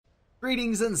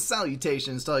Greetings and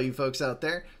salutations to all you folks out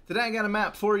there. Today I got a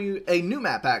map for you, a new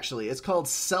map actually. It's called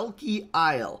Selkie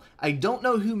Isle. I don't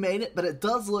know who made it, but it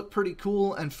does look pretty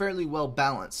cool and fairly well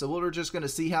balanced. So we're just going to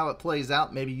see how it plays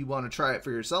out. Maybe you want to try it for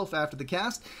yourself after the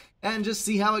cast and just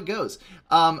see how it goes.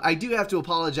 I do have to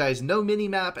apologize, no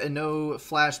mini-map and no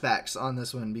flashbacks on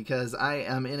this one because I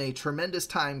am in a tremendous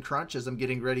time crunch as I'm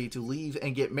getting ready to leave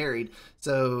and get married.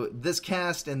 So this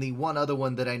cast and the one other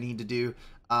one that I need to do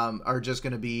are just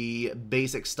going to be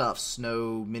basic stuffs,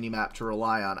 no mini-map to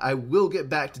rely on. I will get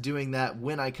back to doing that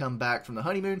when I come back from the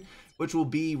honeymoon, which will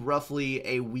be roughly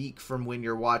a week from when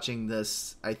you're watching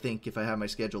this, I think, if I have my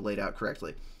schedule laid out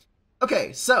correctly.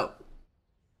 Okay, so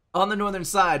on the northern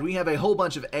side, we have a whole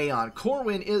bunch of Aeon.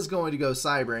 Corwin is going to go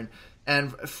Cybran,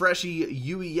 and Freshy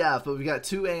UEF, but we got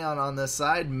two Aeon on this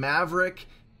side, Maverick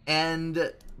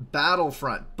and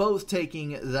Battlefront, both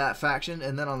taking that faction.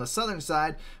 And then on the southern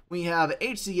side, we have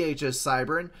HCH as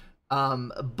Cybran,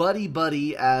 Buddy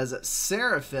Buddy as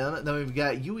Seraphim, then we've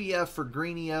got UEF for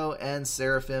Greenio, and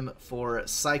Seraphim for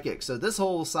Psychic. So this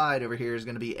whole side over here is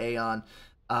going to be Aeon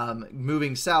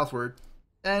moving southward,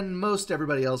 and most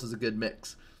everybody else is a good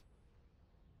mix.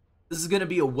 This is going to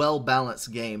be a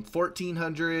well-balanced game.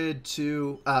 1300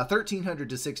 to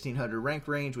 1600 rank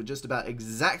range with just about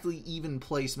exactly even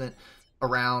placement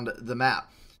around the map.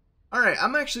 Alright,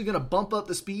 I'm actually going to bump up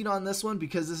the speed on this one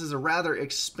because this is a rather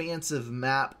expansive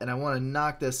map and I want to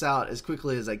knock this out as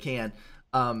quickly as I can.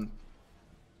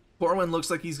 Corwin looks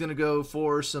like he's going to go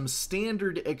for some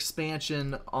standard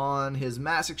expansion on his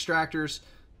mass extractors.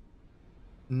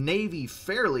 Navy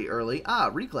fairly early.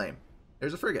 Reclaim.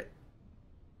 There's a frigate.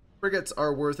 Frigates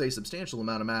are worth a substantial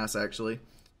amount of mass, actually.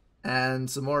 And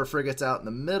some more frigates out in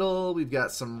the middle. We've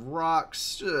got some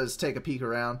rocks. Just take a peek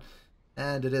around.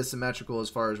 And it is symmetrical as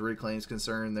far as reclaim is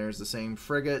concerned. There's the same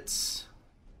frigates.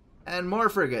 And more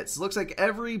frigates. Looks like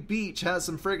every beach has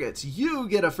some frigates. You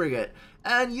get a frigate.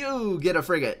 And you get a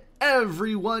frigate.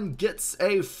 Everyone gets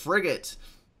a frigate.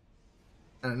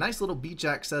 And a nice little beach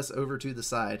access over to the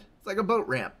side. It's like a boat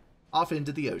ramp off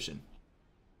into the ocean.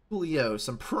 Coolio,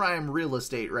 some prime real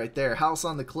estate right there. House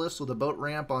on the cliffs with a boat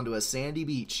ramp onto a sandy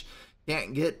beach.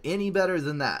 Can't get any better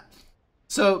than that.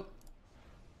 So,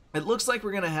 it looks like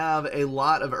we're going to have a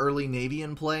lot of early Navy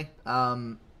in play,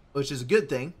 which is a good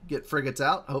thing. Get frigates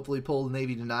out, hopefully pull the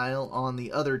Navy denial on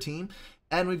the other team.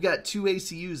 And we've got two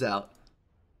ACUs out.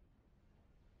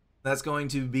 That's going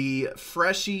to be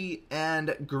Freshy and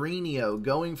Greenio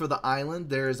going for the island.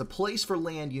 There is a place for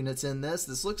land units in this.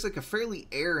 This looks like a fairly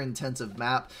air-intensive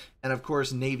map. And of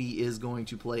course, Navy is going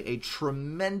to play a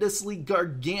tremendously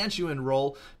gargantuan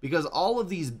role because all of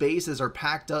these bases are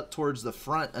packed up towards the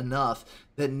front enough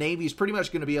that Navy's pretty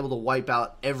much going to be able to wipe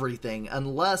out everything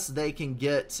unless they can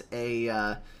get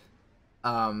a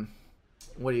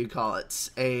what do you call it?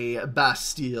 A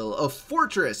bastille, a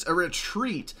fortress, a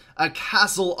retreat, a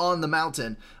castle on the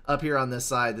mountain up here on this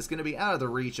side that's going to be out of the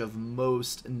reach of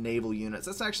most naval units.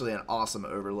 That's actually an awesome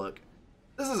overlook.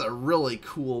 This is a really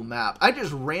cool map. I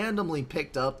just randomly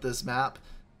picked up this map,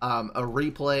 a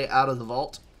replay out of the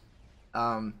vault,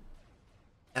 and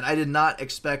I did not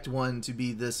expect one to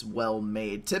be this well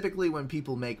made. Typically when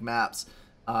people make maps,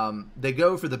 they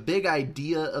go for the big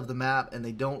idea of the map and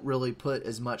they don't really put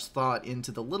as much thought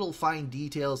into the little fine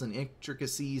details and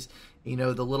intricacies, you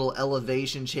know, the little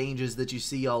elevation changes that you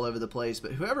see all over the place.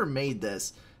 But whoever made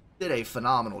this did a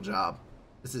phenomenal job.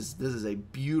 This is a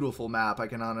beautiful map, I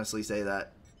can honestly say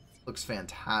that. Looks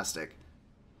fantastic.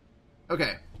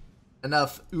 Okay,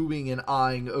 enough oohing and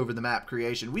ahhing over the map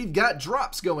creation. We've got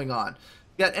drops going on.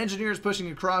 Got engineers pushing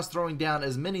across, throwing down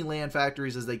as many land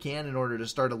factories as they can in order to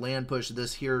start a land push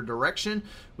this here direction.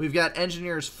 We've got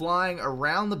engineers flying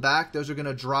around the back. Those are going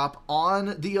to drop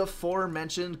on the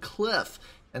aforementioned cliff.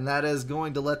 And that is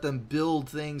going to let them build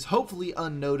things, hopefully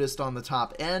unnoticed on the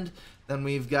top end. Then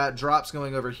we've got drops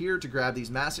going over here to grab these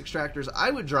mass extractors.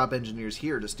 I would drop engineers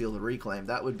here to steal the reclaim.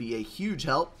 That would be a huge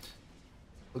help.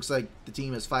 Looks like the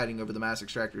team is fighting over the mass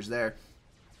extractors there.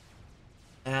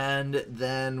 And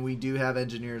then we do have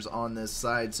engineers on this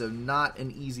side, so not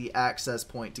an easy access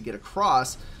point to get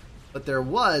across. But there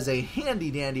was a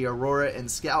handy-dandy Aurora and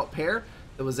Scout pair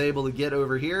that was able to get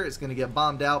over here. It's going to get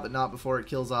bombed out, but not before it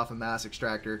kills off a mass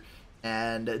extractor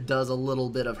and does a little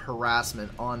bit of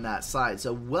harassment on that side.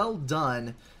 So well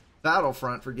done,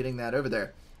 Battlefront, for getting that over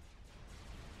there.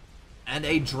 And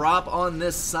a drop on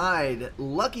this side.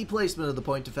 Lucky placement of the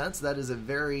point defense. That is a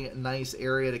very nice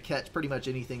area to catch pretty much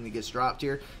anything that gets dropped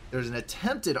here. There's an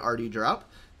attempted arty drop,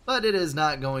 but it is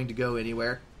not going to go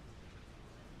anywhere.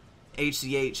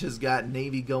 HCH has got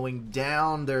Navy going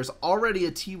down. There's already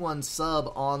a T1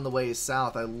 sub on the way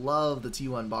south. I love the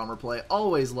T1 bomber play.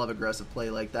 Always love aggressive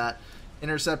play like that.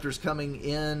 Interceptors coming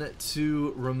in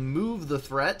to remove the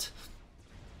threat.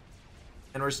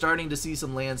 And we're starting to see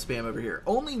some land spam over here.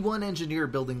 Only one engineer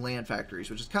building land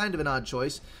factories, which is kind of an odd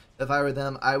choice. If I were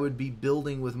them, I would be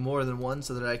building with more than one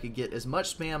so that I could get as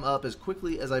much spam up as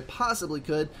quickly as I possibly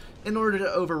could in order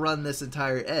to overrun this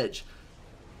entire edge.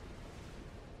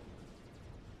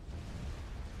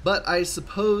 But I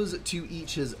suppose to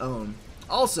each his own.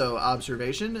 Also,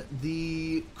 observation,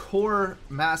 the core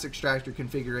mass extractor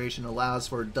configuration allows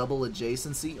for double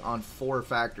adjacency on 4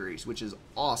 factories, which is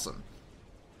awesome.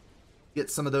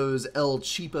 Get some of those El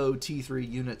Cheapo T3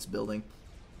 units building.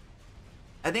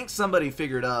 I think somebody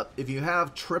figured out if you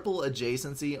have triple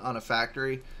adjacency on a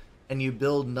factory and you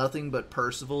build nothing but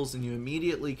Percivals and you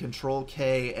immediately control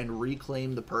K and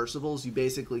reclaim the Percivals, you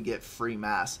basically get free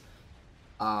mass.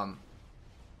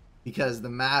 Because the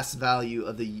mass value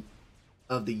of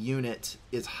the unit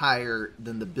is higher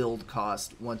than the build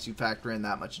cost once you factor in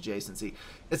that much adjacency.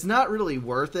 It's not really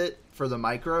worth it for the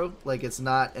micro, like it's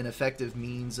not an effective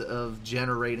means of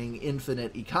generating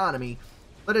infinite economy,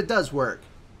 but it does work.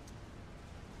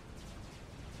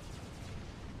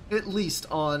 At least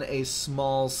on a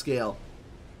small scale.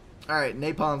 Alright,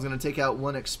 Napalm's going to take out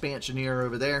one expansioneer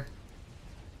over there,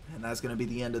 and that's going to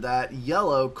be the end of that.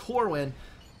 Yellow, Corwin,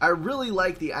 I really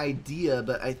like the idea,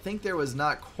 but I think there was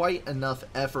not quite enough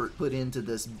effort put into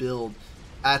this build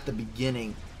at the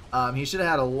beginning. He should have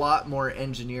had a lot more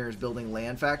engineers building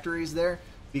land factories there,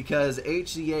 because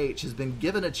HCH has been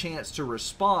given a chance to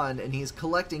respond, and he's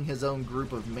collecting his own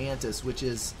group of Mantis, which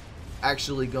is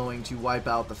actually going to wipe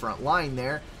out the front line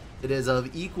there. It is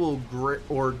of equal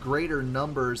or greater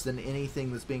numbers than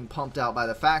anything that's being pumped out by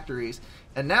the factories.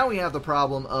 And now we have the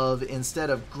problem of,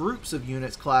 instead of groups of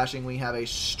units clashing, we have a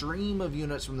stream of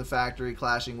units from the factory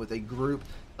clashing with a group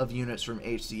of units from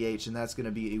HCH. And that's going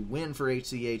to be a win for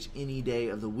HCH any day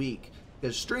of the week,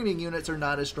 because streaming units are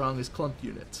not as strong as clumped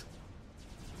units.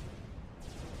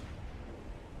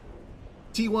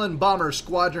 T1 Bomber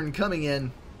Squadron coming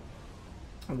in.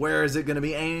 Where is it going to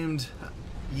be aimed?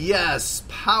 Yes,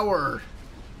 power.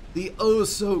 The oh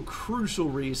so crucial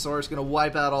resource, going to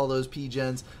wipe out all those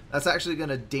P-gens. That's actually going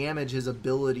to damage his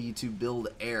ability to build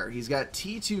air. He's got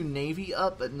T2 Navy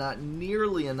up, but not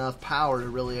nearly enough power to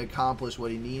really accomplish what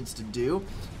he needs to do.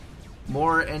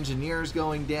 More engineers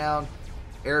going down.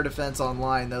 Air defense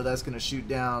online, though. That's going to shoot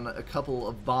down a couple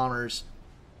of bombers.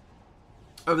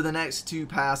 Over the next 2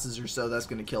 passes or so, that's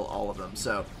going to kill all of them.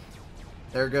 So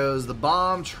there goes the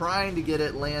bomb, trying to get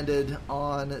it landed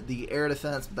on the air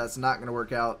defense, but that's not going to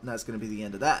work out, and that's going to be the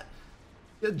end of that.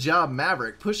 Good job,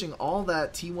 Maverick, pushing all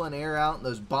that T1 air out, and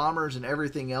those bombers and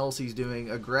everything else he's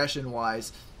doing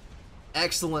aggression-wise.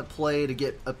 Excellent play to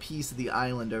get a piece of the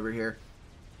island over here.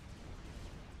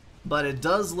 But it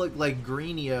does look like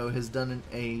Greenio has done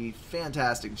a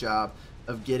fantastic job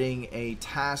of getting a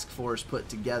task force put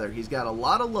together. He's got a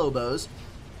lot of Lobos.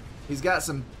 He's got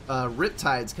some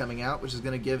Riptides coming out, which is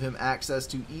going to give him access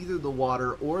to either the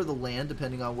water or the land,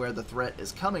 depending on where the threat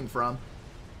is coming from.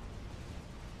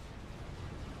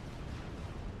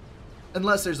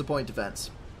 Unless there's a point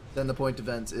defense. Then the point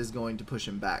defense is going to push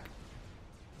him back.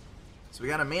 So we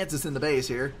got a Mantis in the base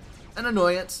here. An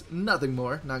annoyance, nothing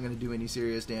more. Not going to do any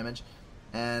serious damage.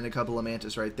 And a couple of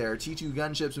Mantis right there. T2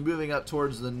 gunships moving up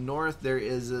towards the north. There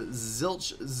is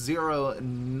Zilch Zero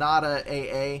Nada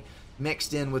AA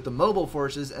mixed in with the mobile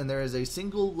forces, and there is a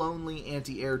single lonely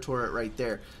anti-air turret right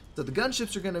there. So the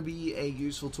gunships are going to be a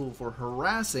useful tool for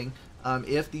harassing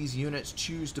if these units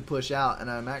choose to push out,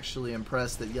 and I'm actually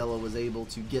impressed that Yellow was able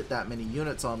to get that many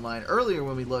units online. Earlier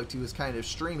when we looked, he was kind of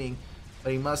streaming,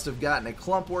 but he must have gotten a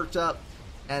clump worked up,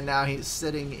 and now he's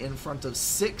sitting in front of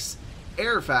 6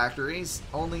 air factories.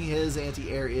 Only his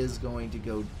anti-air is going to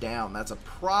go down. That's a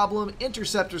problem.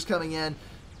 Interceptors coming in.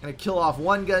 Going to kill off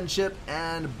one gunship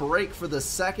and break for the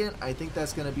second. I think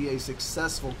that's going to be a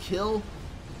successful kill.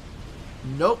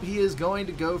 Nope, he is going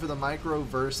to go for the micro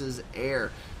versus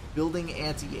air. Building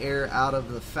anti-air out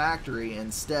of the factory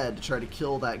instead to try to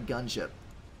kill that gunship.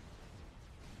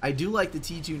 I do like the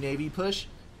T2 Navy push.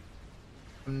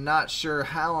 I'm not sure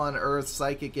how on earth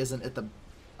Psychic isn't at the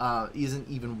isn't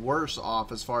even worse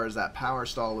off as far as that power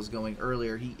stall was going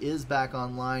earlier. He is back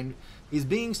online. He's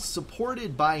being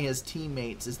supported by his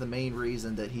teammates is the main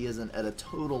reason that he isn't at a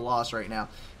total loss right now.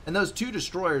 And those 2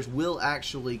 destroyers will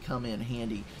actually come in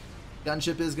handy.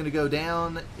 Gunship is going to go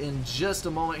down in just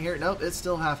a moment here. Nope, it's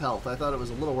still half health. I thought it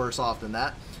was a little worse off than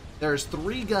that. There's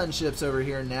 3 gunships over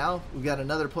here now. We've got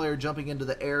another player jumping into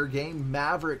the air game.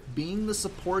 Maverick being the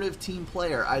supportive team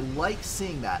player. I like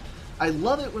seeing that. I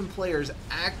love it when players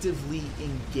actively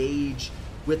engage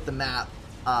with the map.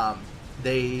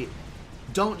 They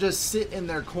don't just sit in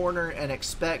their corner and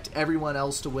expect everyone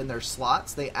else to win their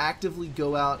slots. They actively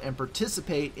go out and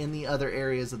participate in the other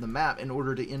areas of the map in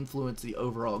order to influence the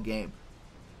overall game.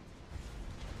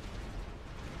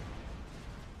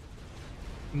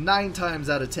 9 times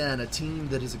out of 10, a team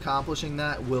that is accomplishing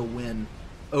that will win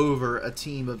over a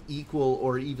team of equal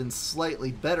or even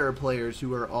slightly better players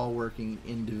who are all working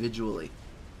individually.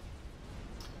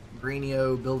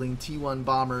 Greenio building T1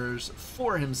 bombers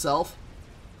for himself.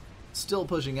 Still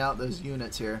pushing out those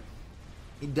units here.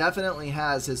 He definitely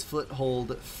has his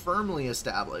foothold firmly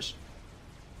established.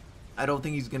 I don't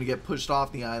think he's going to get pushed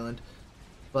off the island,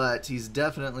 but he's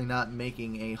definitely not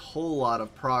making a whole lot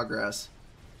of progress.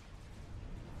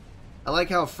 I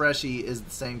like how Freshy is the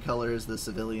same color as the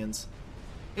civilians.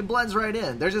 It blends right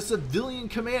in. There's a civilian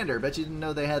commander. Bet you didn't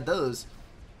know they had those.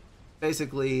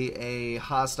 Basically a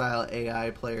hostile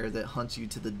AI player that hunts you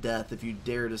to the death if you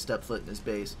dare to step foot in his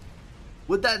base.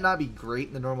 Would that not be great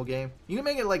in the normal game? You can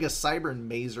make it like a Cybern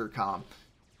Mazer-Com.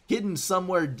 Hidden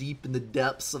somewhere deep in the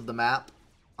depths of the map,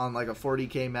 on like a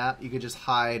 40k map, you could just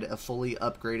hide a fully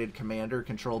upgraded commander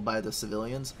controlled by the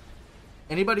civilians.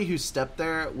 Anybody who stepped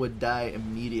there would die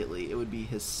immediately. It would be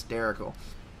hysterical.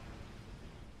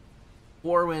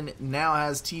 Corwin now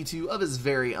has T2 of his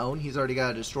very own. He's already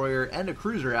got a destroyer and a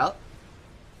cruiser out.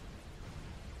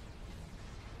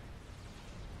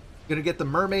 Gonna get the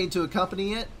mermaid to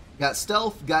accompany it. Got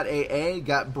stealth, got AA,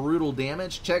 got brutal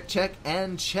damage. Check, check,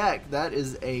 and check. That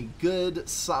is a good,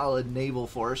 solid naval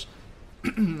force.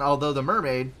 Although the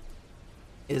mermaid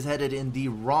is headed in the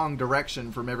wrong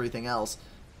direction from everything else.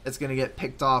 It's going to get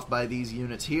picked off by these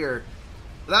units here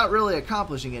without really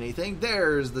accomplishing anything.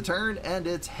 There's the turn, and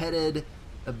it's headed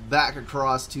back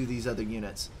across to these other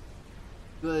units.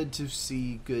 Good to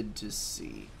see, good to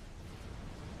see.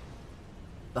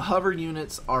 The hover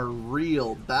units are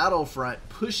real. Battlefront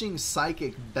pushing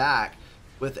Psychic back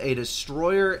with a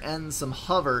destroyer and some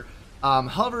hover.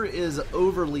 Hover is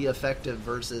overly effective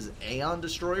versus Aeon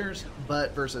destroyers,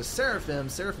 but versus Seraphim,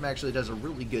 Seraphim actually does a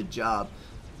really good job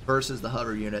versus the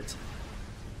hover units.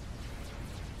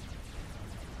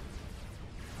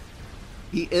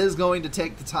 He is going to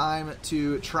take the time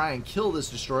to try and kill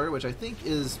this destroyer, which I think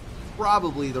is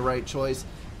probably the right choice.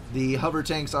 The hover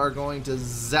tanks are going to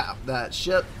zap that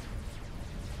ship.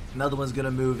 Another one's going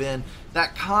to move in.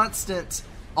 That constant,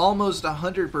 almost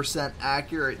 100%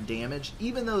 accurate damage,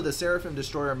 even though the Seraphim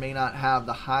destroyer may not have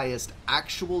the highest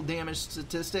actual damage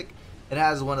statistic, it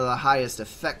has one of the highest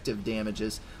effective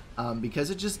damages. Because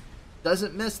it just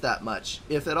doesn't miss that much,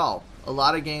 if at all. A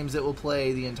lot of games it will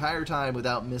play the entire time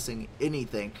without missing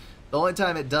anything. The only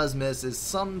time it does miss is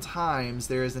sometimes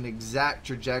there is an exact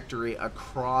trajectory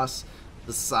across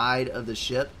the side of the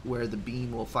ship where the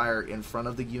beam will fire in front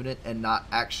of the unit and not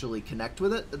actually connect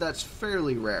with it. That's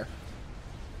fairly rare.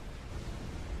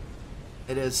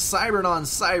 It is Cybern on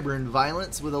Cybern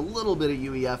violence with a little bit of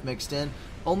UEF mixed in.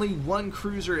 Only 1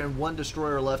 cruiser and 1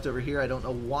 destroyer left over here. I don't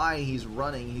know why he's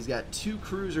running. He's got 2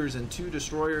 cruisers and 2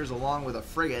 destroyers along with a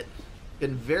frigate.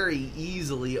 Can very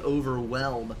easily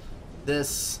overwhelm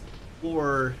this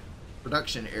poor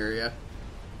production area.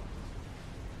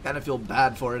 Kind of feel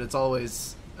bad for it. It's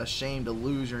always a shame to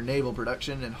lose your naval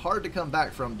production and hard to come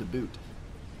back from to boot.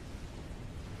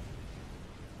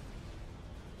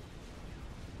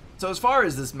 So as far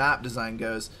as this map design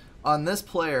goes, on this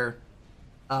player,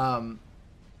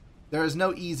 there is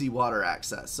no easy water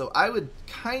access. So I would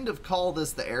kind of call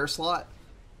this the air slot.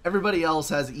 Everybody else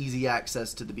has easy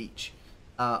access to the beach.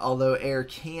 Although air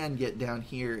can get down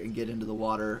here and get into the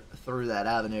water through that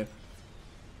avenue.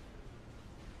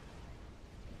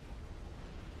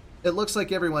 It looks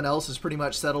like everyone else is pretty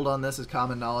much settled on this as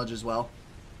common knowledge as well.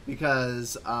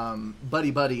 Because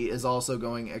Buddy Buddy is also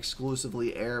going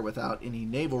exclusively air without any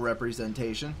naval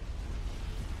representation.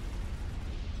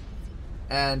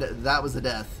 And that was the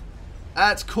death.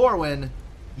 That's Corwin.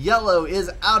 Yellow is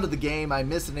out of the game. I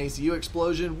missed an ACU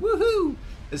explosion. Woohoo!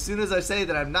 As soon as I say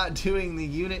that I'm not doing the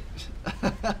unit,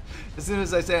 as soon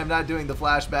as I say I'm not doing the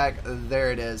flashback,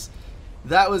 there it is.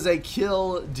 That was a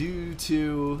kill due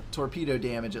to torpedo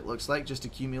damage, it looks like, just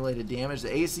accumulated damage.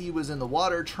 The AC was in the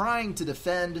water trying to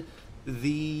defend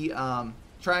the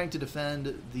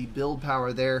build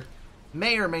power there.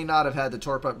 May or may not have had the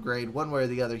torp upgrade. One way or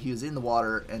the other, he was in the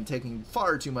water and taking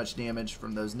far too much damage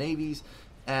from those navies,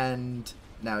 and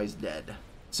now he's dead.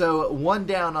 So 1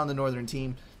 down on the northern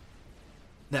team.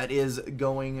 that is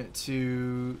going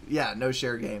to, yeah, no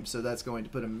share game. So that's going to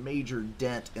put a major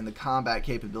dent in the combat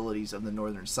capabilities of the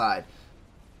northern side.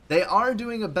 They are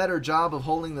doing a better job of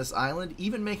holding this island,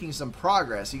 even making some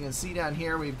progress. You can see down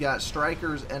here we've got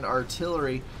strikers and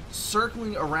artillery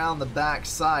circling around the back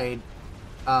side.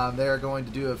 They are going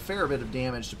to do a fair bit of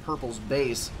damage to Purple's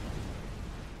base.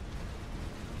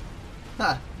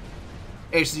 Huh.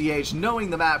 HCH knowing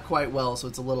the map quite well, so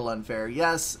it's a little unfair.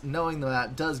 Yes, knowing the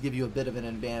map does give you a bit of an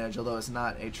advantage, although it's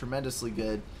not a tremendously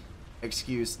good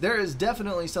excuse. There is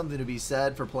definitely something to be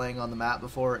said for playing on the map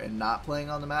before and not playing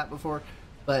on the map before,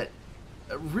 but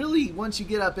really once you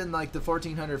get up in like the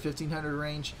 1400, 1500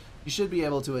 range, you should be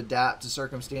able to adapt to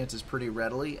circumstances pretty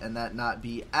readily and that not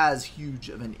be as huge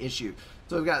of an issue.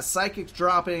 So we've got Psychics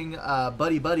dropping,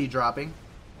 Buddy dropping.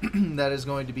 That is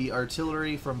going to be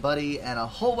artillery from Buddy and a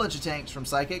whole bunch of tanks from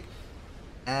Psychic.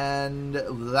 And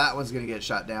that one's going to get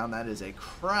shot down. That is a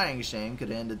crying shame. Could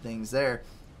have ended things there.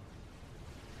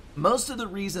 Most of the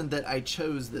reason that I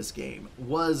chose this game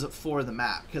was for the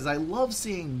map, because I love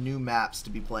seeing new maps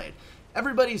to be played.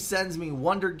 Everybody sends me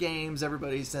Wonder games.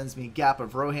 Everybody sends me Gap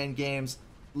of Rohan games.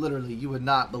 Literally, you would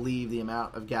not believe the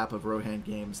amount of Gap of Rohan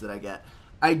games that I get.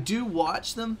 I do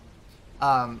watch them.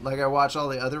 Like I watch all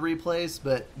the other replays,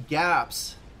 but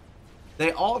gaps,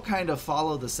 they all kind of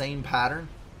follow the same pattern.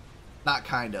 Not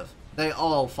kind of. They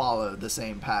all follow the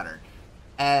same pattern.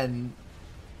 And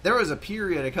there was a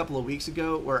period a couple of weeks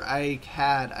ago where I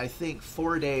had, I think,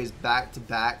 4 days back to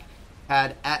back,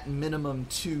 had at minimum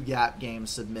 2 gap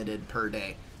games submitted per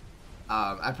day.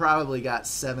 I probably got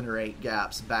 7 or 8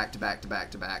 gaps back to back to back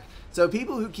to back. So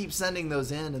people who keep sending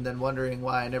those in and then wondering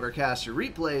why I never cast your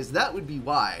replays, that would be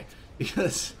why.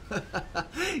 Because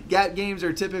gap games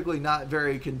are typically not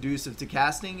very conducive to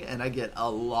casting, and I get a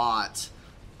lot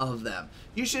of them.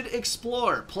 You should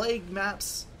explore, play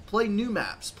maps, play new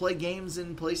maps, play games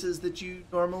in places that you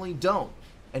normally don't,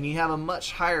 and you have a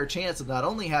much higher chance of not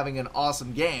only having an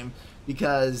awesome game,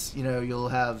 because you know you'll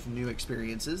have new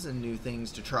experiences and new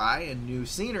things to try and new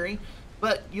scenery,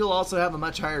 but you'll also have a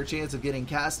much higher chance of getting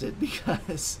casted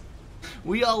because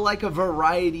we all like a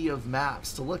variety of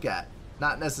maps to look at.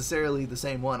 Not necessarily the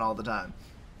same one all the time.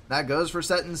 That goes for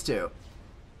Settings too.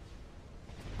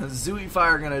 Zooey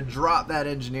Fire going to drop that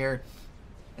engineer,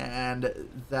 and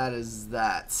that is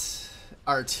that.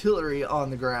 Artillery on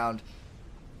the ground.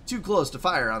 Too close to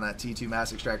fire on that T2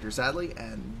 Mass Extractor, sadly,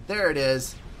 and there it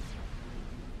is.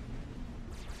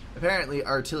 Apparently,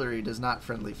 artillery does not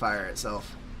friendly fire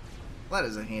itself. That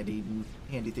is a handy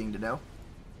thing to know.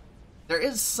 There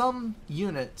are some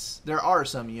units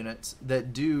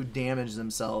that do damage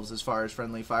themselves as far as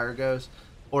friendly fire goes,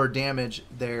 or damage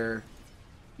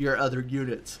your other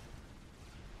units.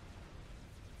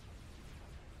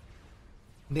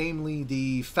 Namely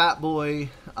the Fat Boy,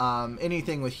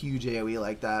 anything with huge AoE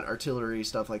like that, artillery,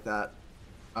 stuff like that.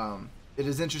 It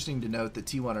is interesting to note that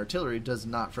T1 artillery does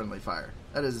not friendly fire.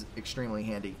 That is extremely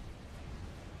handy.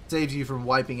 Saves you from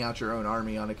wiping out your own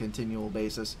army on a continual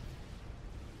basis.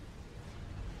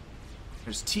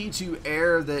 There's T2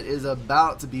 air that is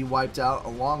about to be wiped out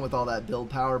along with all that build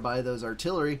power by those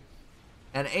artillery.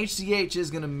 And HCH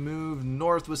is going to move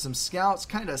north with some scouts,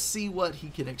 kind of see what he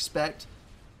can expect.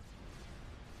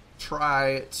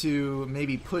 Try to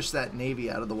maybe push that Navy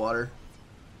out of the water.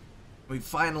 We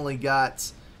finally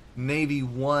got Navy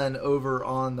 1 over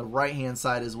on the right-hand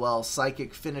side as well.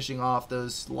 Psychic finishing off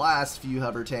those last few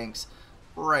hover tanks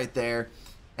right there.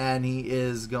 And he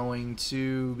is going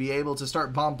to be able to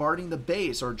start bombarding the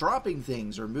base or dropping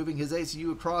things or moving his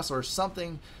ACU across or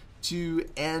something to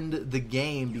end the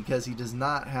game because he does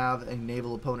not have a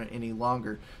naval opponent any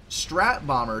longer. Strat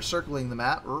Bomber circling the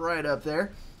map right up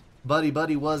there.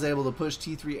 Buddy was able to push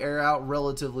T3 air out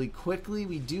relatively quickly.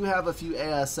 We do have a few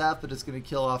ASF, but it's going to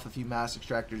kill off a few mass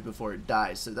extractors before it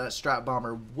dies. So that Strat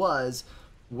Bomber was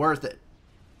worth it.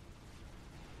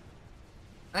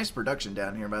 Nice production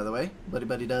down here, by the way.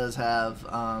 Buddy does have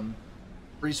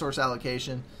resource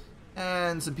allocation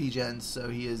and some PGens, so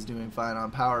he is doing fine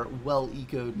on power. Well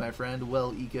ecoed, my friend,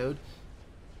 well ecoed.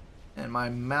 And my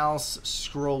mouse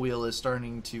scroll wheel is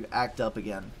starting to act up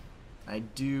again. I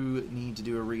do need to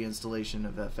do a reinstallation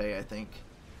of FA, I think.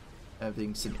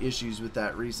 Having some issues with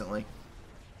that recently.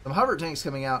 Some hover tanks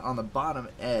coming out on the bottom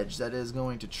edge. That is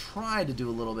going to try to do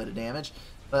a little bit of damage.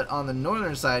 But on the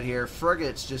northern side here,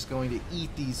 Frigate's just going to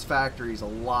eat these factories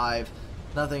alive.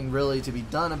 Nothing really to be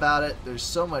done about it. There's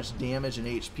so much damage and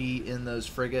HP in those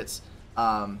frigates.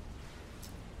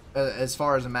 As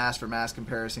far as a mass for mass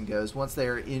comparison goes, once they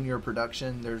are in your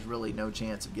production, there's really no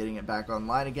chance of getting it back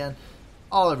online again.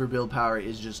 All of your build power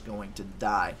is just going to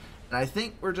die. And I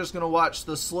think we're just going to watch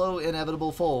the slow,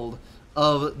 inevitable fold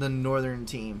of the Northern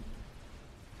team.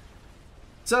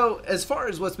 So, as far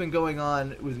as what's been going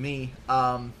on with me,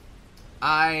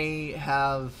 I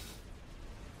have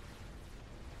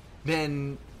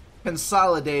been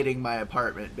consolidating my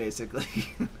apartment, basically.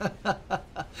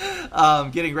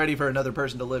 Getting ready for another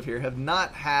person to live here. Have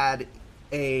not had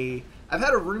I've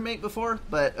had a roommate before,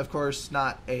 but of course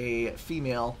not a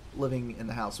female living in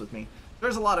the house with me.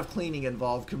 There's a lot of cleaning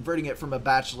involved, converting it from a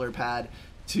bachelor pad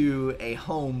to a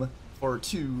home for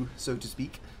two, so to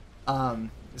speak.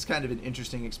 It's kind of an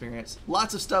interesting experience.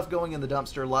 Lots of stuff going in the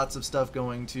dumpster, lots of stuff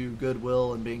going to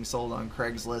Goodwill and being sold on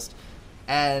Craigslist,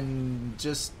 and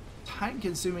just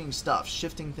time-consuming stuff,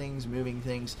 shifting things, moving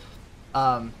things.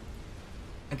 I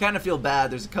kind of feel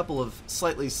bad. There's a couple of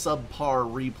slightly subpar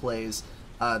replays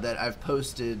that I've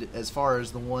posted as far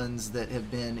as the ones that have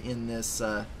been in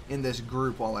this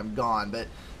group while I'm gone. But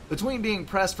between being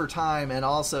pressed for time and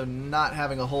also not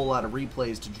having a whole lot of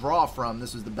replays to draw from,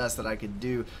 this was the best that I could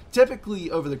do. Typically,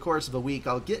 over the course of a week,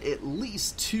 I'll get at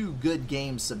least 2 good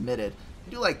games submitted. I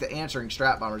do like the answering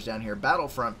Strat Bombers down here.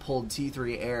 Battlefront pulled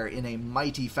T3 Air in a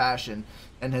mighty fashion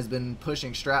and has been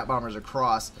pushing Strat Bombers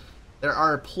across. There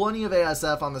are plenty of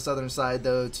ASF on the southern side,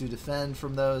 though, to defend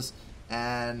from those,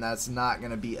 and that's not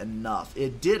going to be enough.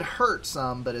 It did hurt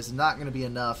some, but it's not going to be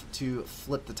enough to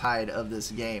flip the tide of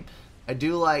this game. I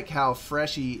do like how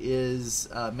Freshy is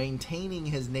maintaining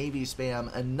his Navy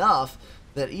spam enough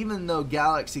that even though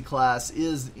Galaxy class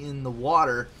is in the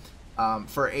water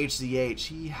for HCH,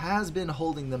 he has been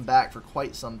holding them back for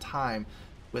quite some time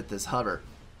with this hover.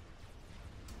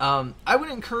 I would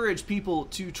encourage people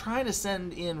to try to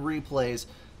send in replays.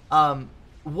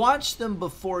 Watch them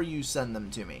before you send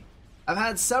them to me. I've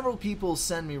had several people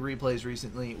send me replays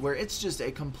recently where it's just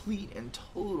a complete and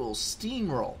total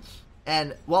steamroll.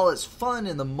 And while it's fun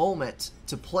in the moment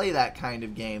to play that kind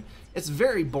of game, it's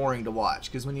very boring to watch,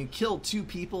 because when you kill 2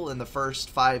 people in the first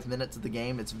 5 minutes of the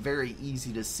game, it's very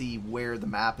easy to see where the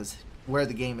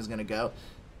game is going to go.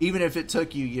 Even if it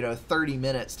took you, 30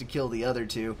 minutes to kill the other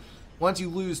 2, once you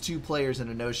lose 2 players in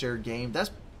a no-share game,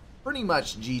 that's pretty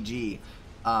much GG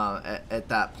at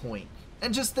that point.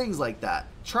 And just things like that.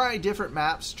 Try different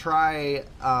maps. Try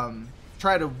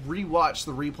to rewatch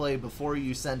the replay before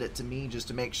you send it to me, just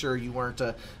to make sure you weren't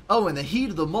oh, in the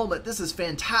heat of the moment, this is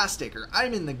fantastic, or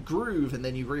I'm in the groove, and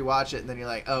then you rewatch it and then you're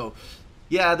like, oh,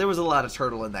 yeah, there was a lot of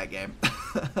turtle in that game.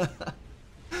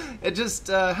 It just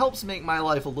helps make my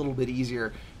life a little bit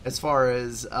easier as far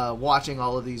as watching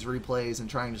all of these replays and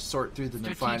trying to sort through them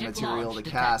and find material to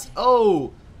cast.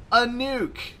 Oh, a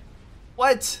nuke!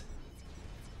 What?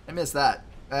 I missed that.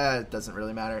 It doesn't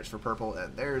really matter, it's for purple.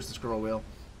 There's the scroll wheel.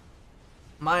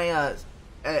 My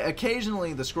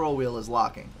occasionally the scroll wheel is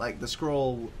locking. Like the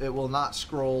scroll, it will not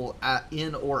scroll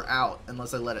in or out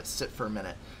unless I let it sit for a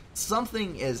minute.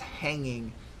 Something is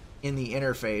hanging in the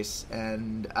interface,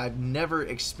 and I've never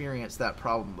experienced that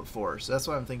problem before. So that's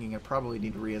why I'm thinking I probably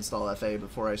need to reinstall FA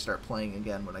before I start playing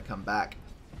again when I come back.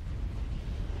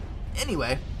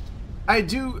 Anyway, I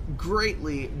do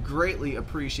greatly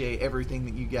appreciate everything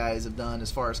that you guys have done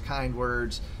as far as kind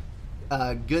words,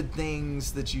 good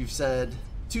things that you've said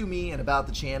to me and about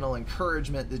the channel,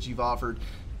 encouragement that you've offered.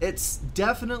 It's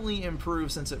definitely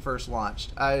improved since it first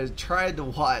launched. I tried to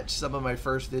watch some of my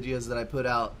first videos that I put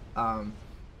out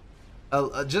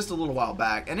just a little while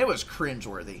back, and it was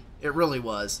cringeworthy. It really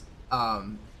was.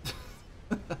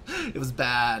 It was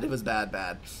bad. It was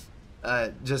bad.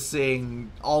 Just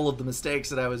seeing all of the mistakes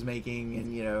that I was making,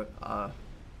 and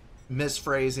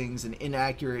misphrasings and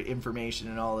inaccurate information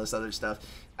and all this other stuff.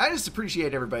 I just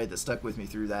appreciate everybody that stuck with me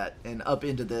through that and up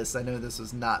into this. I know this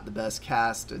was not the best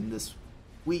cast, and this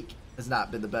week has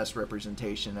not been the best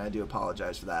representation. I do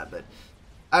apologize for that, but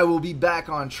I will be back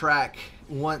on track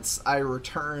once I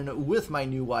return with my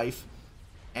new wife,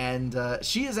 and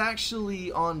she is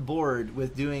actually on board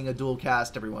with doing a dual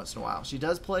cast every once in a while. She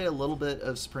does play a little bit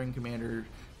of Supreme Commander.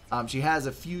 She has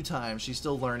a few times. She's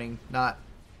still learning, not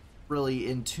really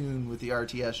in tune with the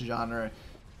RTS genre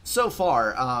so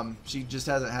far. She just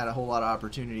hasn't had a whole lot of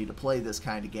opportunity to play this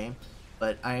kind of game,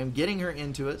 but I am getting her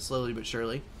into it slowly but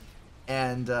surely,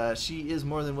 and she is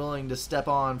more than willing to step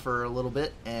on for a little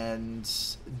bit and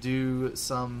do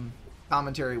some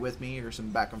commentary with me or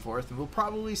some back and forth, and we'll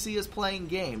probably see us playing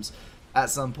games at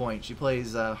some point. She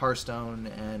plays Hearthstone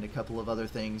and a couple of other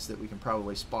things that we can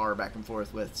probably spar back and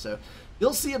forth with, so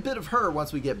you'll see a bit of her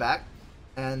once we get back.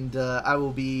 And I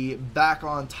will be back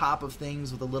on top of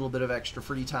things with a little bit of extra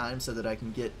free time so that I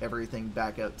can get everything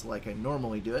back out to like I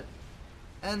normally do it.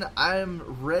 And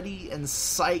I'm ready and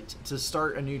psyched to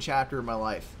start a new chapter in my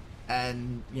life.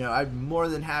 And, I'm more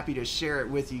than happy to share it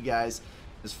with you guys.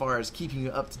 as far as keeping you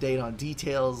up to date on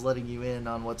details, letting you in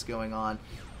on what's going on,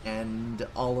 and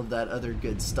all of that other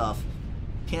good stuff.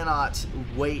 Cannot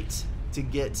wait to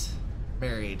get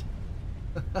married.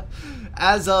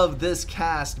 As of this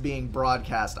cast being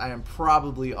broadcast, I am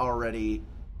probably already,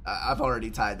 I've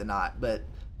already tied the knot, but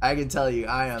I can tell you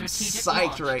I am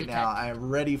psyched right now. I am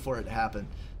ready for it to happen,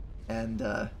 and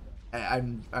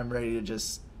I'm ready to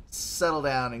just settle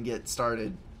down and get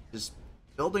started just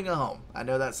building a home. I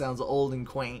know that sounds old and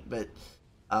quaint, but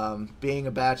being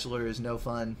a bachelor is no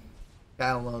fun,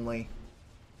 kind of lonely,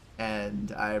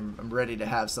 and I'm ready to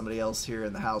have somebody else here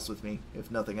in the house with me,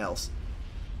 if nothing else.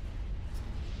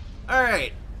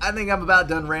 Alright, I think I'm about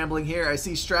done rambling here. I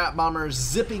see Strap Bomber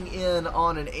zipping in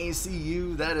on an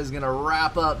ACU. That is going to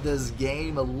wrap up this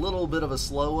game. A little bit of a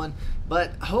slow one,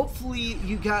 but hopefully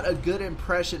you got a good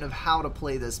impression of how to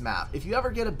play this map. If you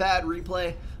ever get a bad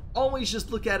replay, always just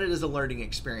look at it as a learning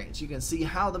experience. You can see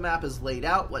how the map is laid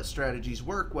out, what strategies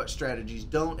work, what strategies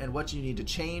don't, and what you need to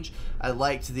change. I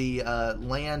liked the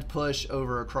land push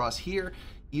over across here,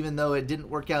 even though it didn't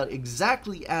work out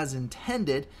exactly as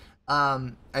intended.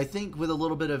 I think with a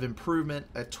little bit of improvement,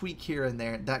 a tweak here and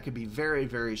there, that could be very,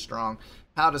 very strong.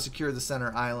 How to secure the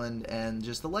center island and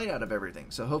just the layout of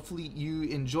everything. So hopefully you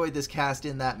enjoyed this cast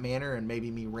in that manner, and maybe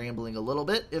me rambling a little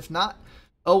bit. If not,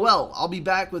 oh well, I'll be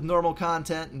back with normal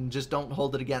content, and just don't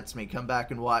hold it against me. Come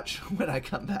back and watch when I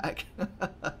come back.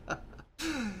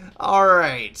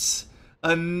 Alright,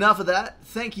 enough of that.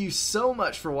 Thank you so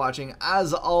much for watching,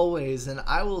 as always, and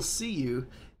I will see you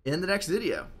in the next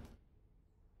video.